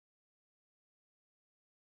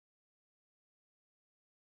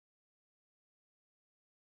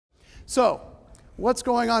So, what's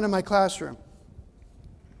going on in my classroom?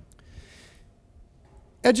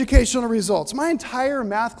 Educational results. My entire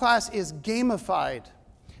math class is gamified.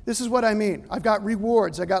 This is what I mean. I've got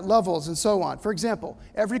rewards, I've got levels, and so on. For example,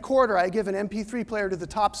 every quarter I give an MP3 player to the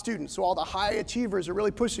top students, so all the high achievers are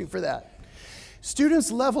really pushing for that.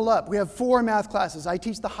 Students level up. We have 4 math classes. I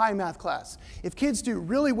teach the high math class. If kids do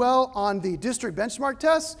really well on the district benchmark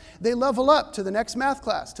tests, they level up to the next math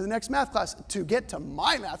class, to get to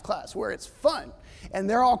my math class where it's fun. And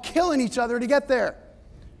they're all killing each other to get there.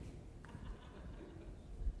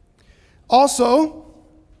 Also,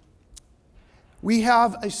 we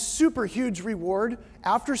have a super huge reward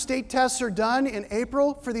after state tests are done in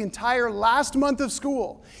April for the entire last month of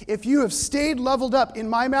school. If you have stayed leveled up in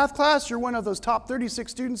my math class, you're one of those top 36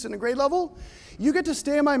 students in a grade level, you get to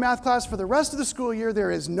stay in my math class for the rest of the school year. There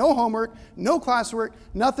is no homework, no classwork,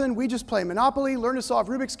 nothing. We just play Monopoly, learn to solve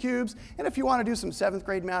Rubik's Cubes, and if you want to do some 7th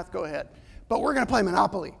grade math, go ahead. But we're going to play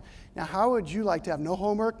Monopoly. Now, how would you like to have no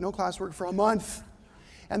homework, no classwork for a month?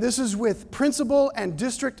 And this is with principal and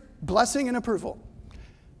district blessing and approval.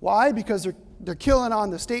 Why? Because they're killing on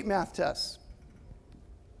the state math tests.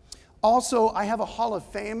 Also, I have a Hall of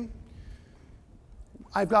Fame.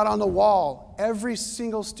 I've got on the wall every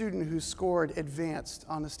single student who scored advanced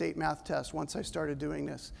on the state math test once I started doing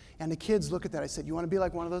this. And the kids look at that. I said, you want to be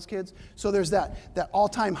like one of those kids? So there's that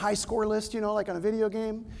all-time high score list, you know, like on a video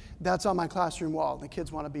game. That's on my classroom wall. The kids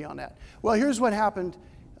want to be on that. Well, here's what happened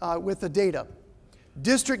with the data.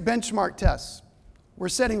 District benchmark tests. We're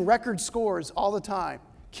setting record scores all the time,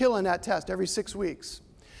 killing that test every 6 weeks.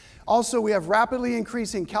 Also, we have rapidly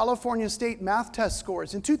increasing California state math test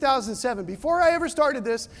scores. In 2007, before I ever started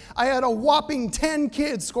this, I had a whopping 10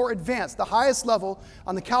 kids score advanced, the highest level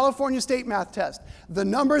on the California state math test, the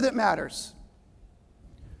number that matters.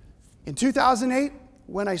 In 2008,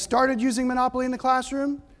 when I started using Monopoly in the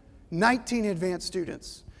classroom, 19 advanced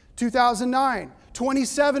students. 2009,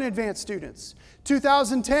 27 advanced students.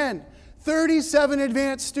 2010, 37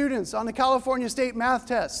 advanced students on the California state math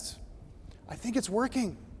test. I think it's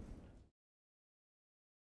working.